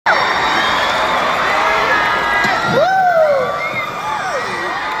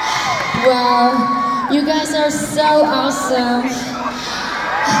You guys are so awesome.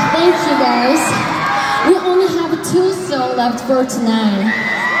 Thank you guys. We only have 2 songs left for tonight.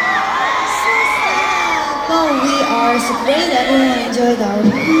 Well, we are so glad everyone enjoyed our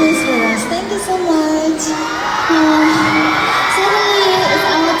performance with us. Thank you so much. Suddenly, it's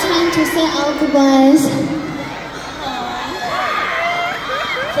our time to say our goodbyes.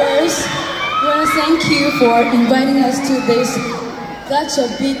 First, we want to thank you for inviting us to this such a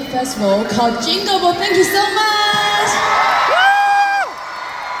big festival called Jingle. Thank you so much!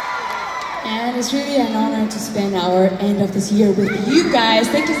 And it's really an honor to spend our end of this year with you guys.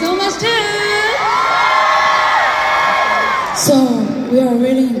 Thank you so much too! So, we are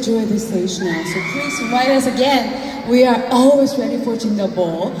really enjoying this stage now, so please invite us again. We are always ready for Jingle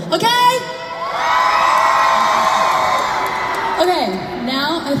Ball, okay? Okay,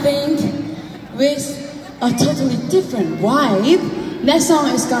 now I think with a totally different vibe, next song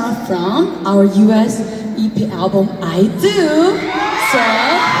is coming from our US EP album, I-DLE. So,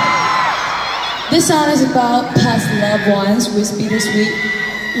 this song is about past loved ones with bittersweet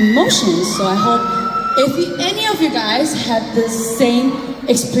emotions. So I hope if any of you guys had the same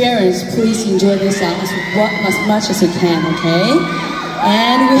experience, please enjoy this song as much as you can, okay?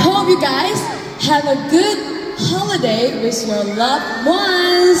 And we hope you guys have a good holiday with your loved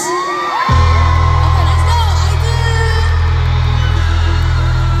ones.